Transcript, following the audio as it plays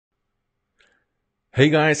Hey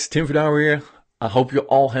guys, Tim Verdouw here. I hope you're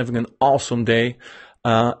all having an awesome day.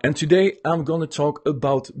 And today I'm going to talk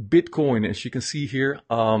about Bitcoin. As you can see here,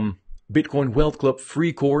 Bitcoin Wealth Club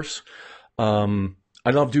free course. I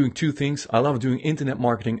love doing two things. I love doing internet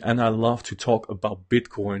marketing and I love to talk about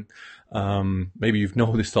Bitcoin. Maybe you've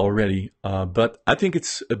noticed already, but I think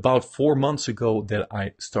it's about 4 months ago that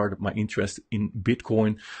I started my interest in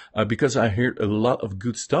Bitcoin because I heard a lot of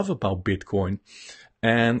good stuff about Bitcoin.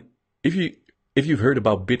 And if you if you've heard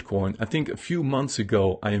about Bitcoin, I think a few months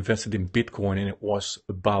ago I invested in Bitcoin and it was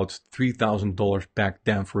about $3,000 back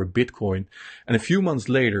then for a Bitcoin. And a few months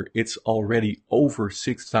later, it's already over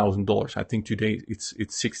 $6,000. I think today it's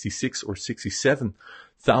 66 or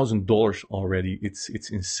 $67,000 already. It's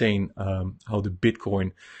insane how the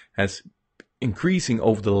Bitcoin has increasing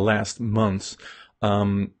over the last months.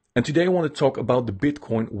 And today I want to talk about the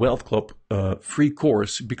Bitcoin Wealth Club free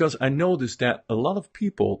course because I noticed that a lot of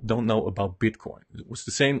people don't know about Bitcoin. It was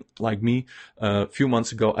the same like me a few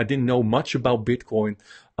months ago. I didn't know much about Bitcoin.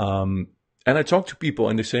 And I talked to people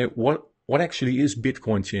and they say, what actually is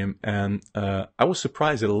Bitcoin, Tim? And I was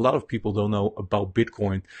surprised that a lot of people don't know about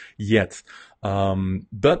Bitcoin yet.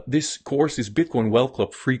 But this course, this Bitcoin Wealth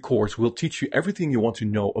Club free course, will teach you everything you want to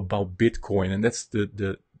know about Bitcoin. And that's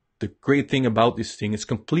the great thing about this thing. It's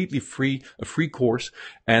completely free, a free course.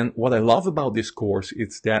 And what I love about this course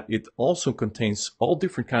is that it also contains all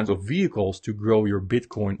different kinds of vehicles to grow your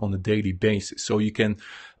Bitcoin on a daily basis. So you can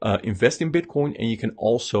invest in Bitcoin and you can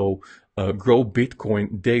also grow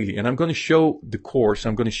Bitcoin daily. And I'm going to show the course.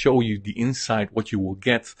 I'm going to show you the insight, what you will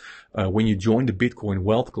get when you join the Bitcoin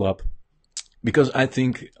Wealth Club. Because I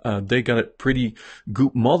think they got a pretty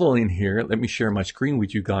good model in here. Let me share my screen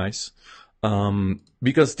with you guys.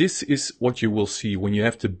 Because this is what you will see when you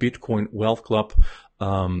have the Bitcoin Wealth Club.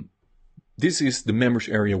 This is the members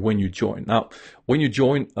area when you join. Now, when you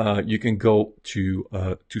join, you can go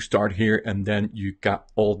to start here, and then you got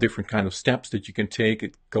all different kind of steps that you can take.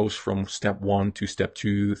 It goes from step 1 to step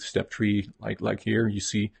 2, step 3, like here you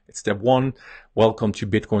see it's step 1. Welcome to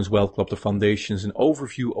Bitcoin's Wealth Club, the foundations, an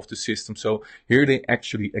overview of the system. So here they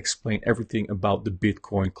actually explain everything about the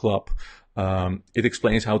Bitcoin Club. It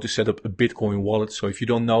explains how to set up a Bitcoin wallet. So if you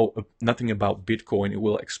don't know nothing about Bitcoin, it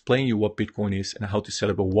will explain you what Bitcoin is and how to set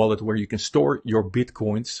up a wallet where you can store your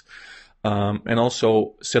Bitcoins. And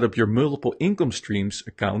also set up your multiple income streams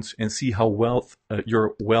accounts and see how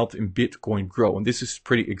your wealth in Bitcoin grow. And this is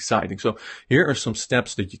pretty exciting. So here are some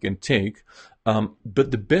steps that you can take.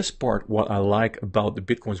 But the best part, what I like about the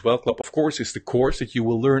Bitcoin's Wealth Club, of course, is the course that you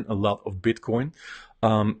will learn a lot of Bitcoin.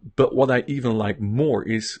 But what I even like more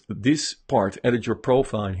is this part, edit your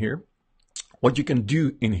profile in here. What you can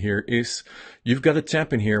do in here is you've got to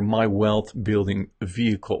tap in here, my wealth building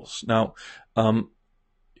vehicles. Now,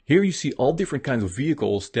 here you see all different kinds of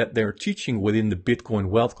vehicles that they're teaching within the Bitcoin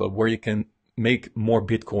Wealth Club where you can make more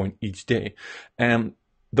Bitcoin each day. And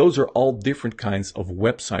those are all different kinds of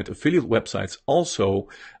websites, affiliate websites also.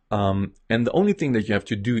 And the only thing that you have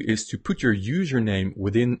to do is to put your username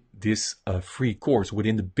within this free course,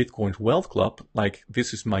 within the Bitcoin Wealth Club. Like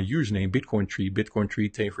this is my username, Bitcoin Tree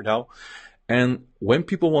Tim Verdouw. And when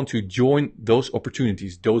people want to join those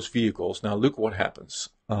opportunities, those vehicles, now look what happens.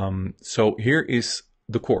 So here is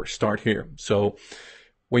the course, start here. So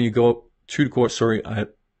when you go to the course, sorry, I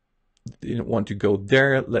didn't want to go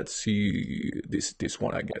there. Let's see this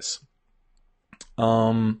one, I guess.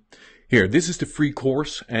 Here, this is the free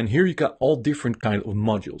course, and here you got all different kind of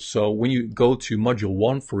modules. So when you go to module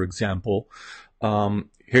 1, for example,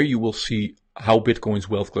 here you will see how Bitcoin's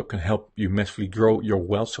Wealth Club can help you massively grow your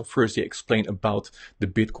wealth. So first they explain about the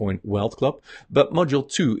Bitcoin Wealth Club, but module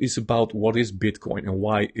 2 is about what is Bitcoin and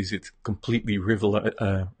why is it completely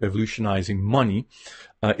revolutionizing money.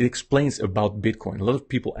 It explains about Bitcoin. A lot of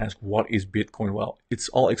people ask, what is Bitcoin? Well, it's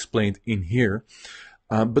all explained in here.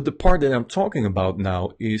 But the part that I'm talking about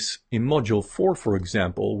now is in module 4, for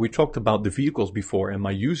example. We talked about the vehicles before and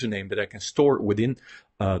my username that I can store within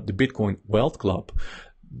the Bitcoin Wealth Club.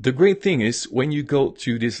 The great thing is when you go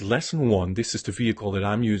to this lesson 1, this is the vehicle that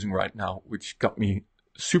I'm using right now, which got me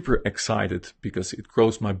super excited because it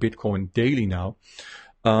grows my Bitcoin daily now,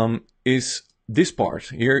 is this part.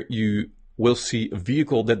 Here you will see a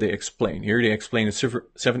vehicle that they explain. Here they explain a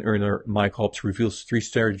 7-earner, Mike Hobbs, reveals 3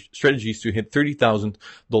 strategies to hit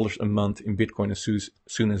 $30,000 a month in Bitcoin as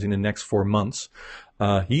soon as in the next 4 months.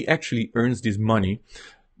 He actually earns this money.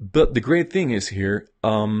 But the great thing is here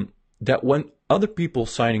that when other people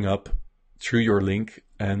signing up through your link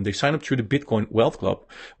and they sign up through the Bitcoin Wealth Club,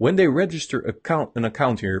 when they register an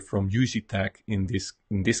account here from UZTech in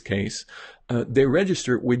this case, they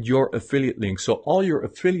register with your affiliate link. So all your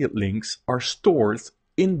affiliate links are stored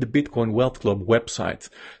in the Bitcoin Wealth Club website.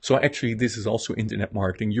 So actually, this is also internet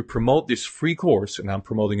marketing. You promote this free course, and I'm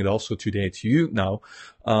promoting it also today to you now.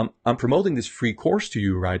 I'm promoting this free course to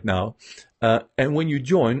you right now. And when you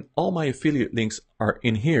join, all my affiliate links are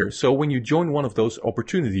in here. So when you join one of those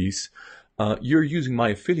opportunities, you're using my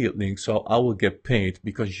affiliate link, so I will get paid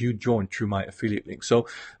because you joined through my affiliate link. So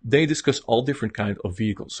they discuss all different kinds of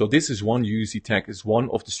vehicles. So this is one. USD Tech is one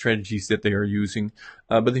of the strategies that they are using.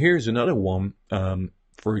 But here's another one.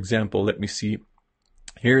 For example, let me see.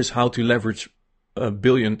 Here's how to leverage $1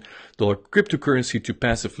 billion cryptocurrency to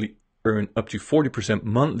passively earn up to 40%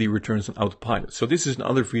 monthly returns on autopilot. So this is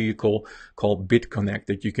another vehicle called BitConnect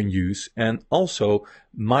that you can use. And also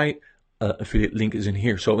my affiliate link is in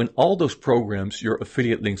here. So in all those programs, your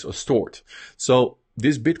affiliate links are stored. So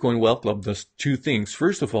this Bitcoin Wealth Club does two things.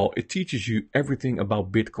 First of all, it teaches you everything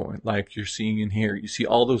about Bitcoin, like you're seeing in here. You see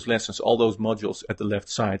all those lessons, all those modules at the left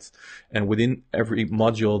side. And within every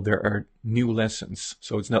module, there are new lessons.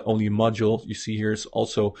 So it's not only a module. You see here is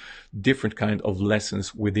also different kind of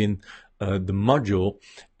lessons within the module.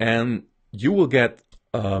 And you will get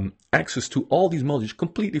access to all these modules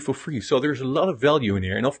completely for free. So there's a lot of value in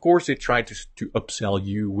here. And of course, they try to upsell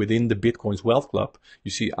you within the Bitcoin's Wealth Club.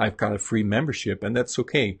 You see, I've got a free membership, and that's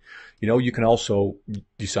okay. You know, you can also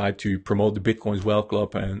decide to promote the Bitcoin's Wealth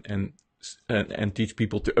Club and teach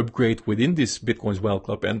people to upgrade within this Bitcoin's Wealth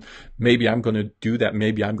Club. And maybe I'm going to do that.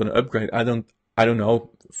 Maybe I'm going to upgrade. I don't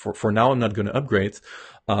know. For now, I'm not going to upgrade.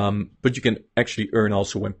 But you can actually earn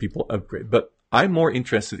also when people upgrade. But I'm more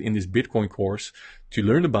interested in this Bitcoin course to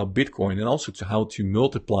learn about Bitcoin and also to how to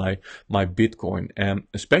multiply my Bitcoin. And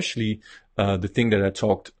especially the thing that I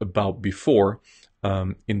talked about before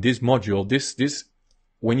in this module. This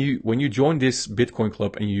when you join this Bitcoin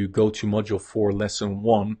club and you go to module 4, lesson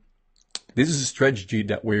 1. This is a strategy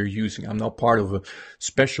that we're using. I'm now part of a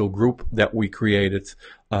special group that we created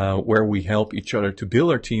where we help each other to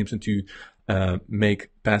build our teams and to make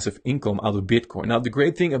passive income out of Bitcoin. Now, the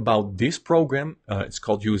great thing about this program, it's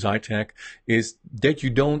called USI Tech, is that you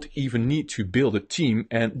don't even need to build a team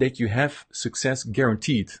and that you have success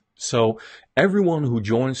guaranteed. So everyone who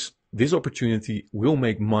joins this opportunity will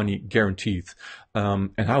make money guaranteed.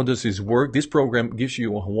 And how does this work? This program gives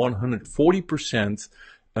you a 140%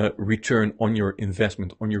 return on your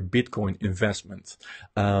investment, on your Bitcoin investment,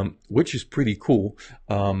 which is pretty cool.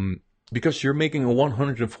 Because you're making a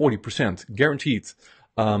 140% guaranteed.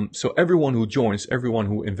 So everyone who joins, everyone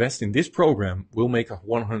who invests in this program will make a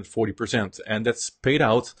 140%, and that's paid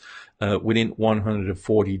out within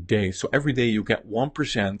 140 days. So every day you get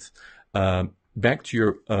 1% back to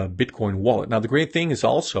your Bitcoin wallet. Now, the great thing is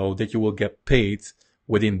also that you will get paid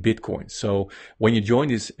within Bitcoin. So when you join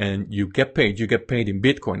this and you get paid in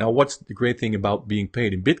Bitcoin. Now, what's the great thing about being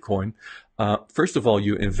paid in Bitcoin? First of all,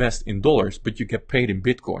 you invest in dollars, but you get paid in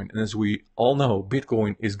Bitcoin. And as we all know,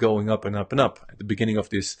 Bitcoin is going up and up and up. At the beginning of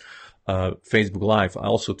this Facebook Live, I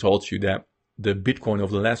also told you that the Bitcoin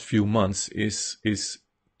over the last few months is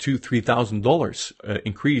 $2,000-$3,000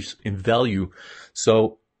 increase in value.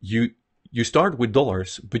 So you start with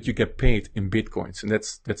dollars, but you get paid in Bitcoins. And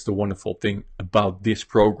that's the wonderful thing about this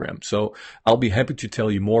program. So I'll be happy to tell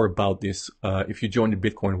you more about this if you join the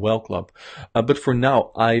Bitcoin Wealth Club. But for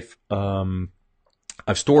now, I've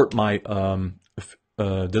stored my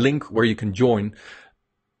the link where you can join.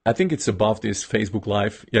 I think it's above this Facebook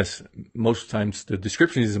Live. Yes, most times the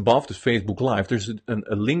description is above this Facebook Live. There's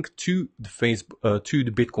a link to the to the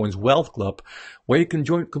Bitcoin's Wealth Club, where you can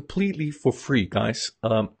join completely for free, guys.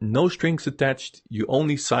 No strings attached. You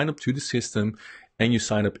only sign up to the system, and you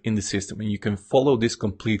sign up in the system, and you can follow this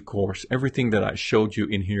complete course. Everything that I showed you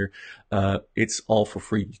in here, it's all for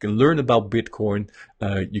free. You can learn about Bitcoin.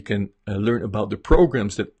 You can learn about the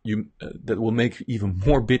programs that that will make even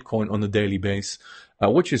more Bitcoin on a daily basis.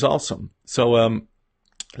 Which is awesome. So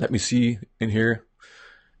let me see in here.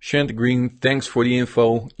 Shant Green, thanks for the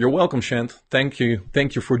info. You're welcome, Shant. Thank you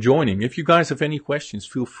for joining. If you guys have any questions,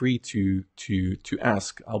 feel free to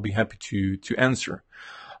ask. I'll be happy to answer.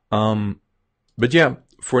 But yeah,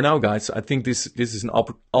 for now, guys, I think this is an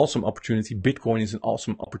awesome opportunity. Bitcoin is an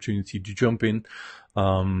awesome opportunity to jump in.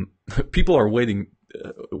 People are waiting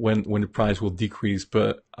when the price will decrease,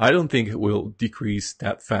 but I don't think it will decrease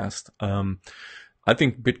that fast. I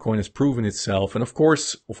think Bitcoin has proven itself. And of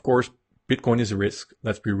course, Bitcoin is a risk.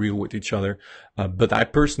 Let's be real with each other. But I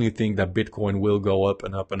personally think that Bitcoin will go up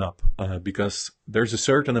and up and up, because there's a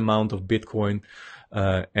certain amount of Bitcoin,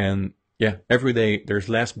 and yeah, every day there's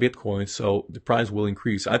less Bitcoin, so the price will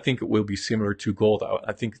increase. I think it will be similar to gold.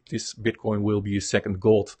 I think this Bitcoin will be a second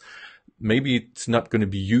gold. Maybe it's not going to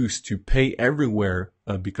be used to pay everywhere,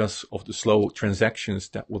 because of the slow transactions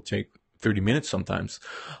that will take 30 minutes sometimes.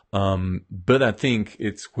 But I think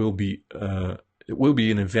it will be an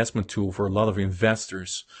investment tool for a lot of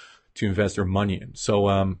investors to invest their money in. So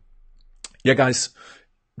yeah, guys,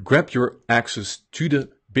 grab your access to the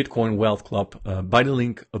Bitcoin Wealth Club by the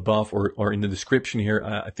link above or in the description here.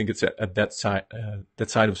 I think it's at that side of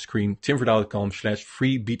the screen,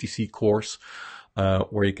 timverdouw.com/free BTC course,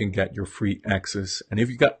 where you can get your free access. And if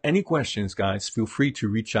you got any questions, guys, feel free to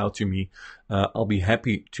reach out to me. I'll be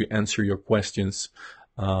happy to answer your questions.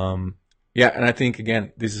 Yeah, and I think,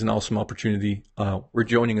 again, this is an awesome opportunity. We're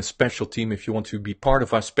joining a special team. If you want to be part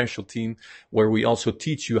of our special team, where we also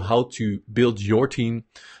teach you how to build your team,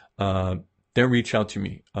 then reach out to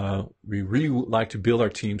me. We really would like to build our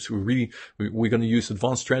teams. We're going to use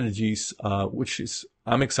advanced strategies,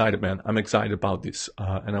 I'm excited, man. I'm excited about this.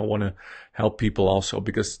 And I want to help people also,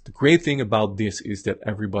 because the great thing about this is that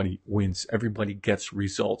everybody wins. Everybody gets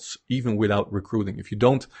results, even without recruiting. If you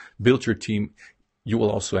don't build your team, you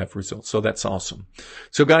will also have results. So that's awesome.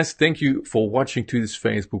 So guys, thank you for watching to this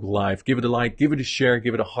Facebook Live. Give it a like, give it a share,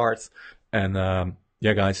 give it a heart. And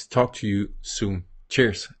yeah, guys, talk to you soon.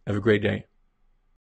 Cheers. Have a great day.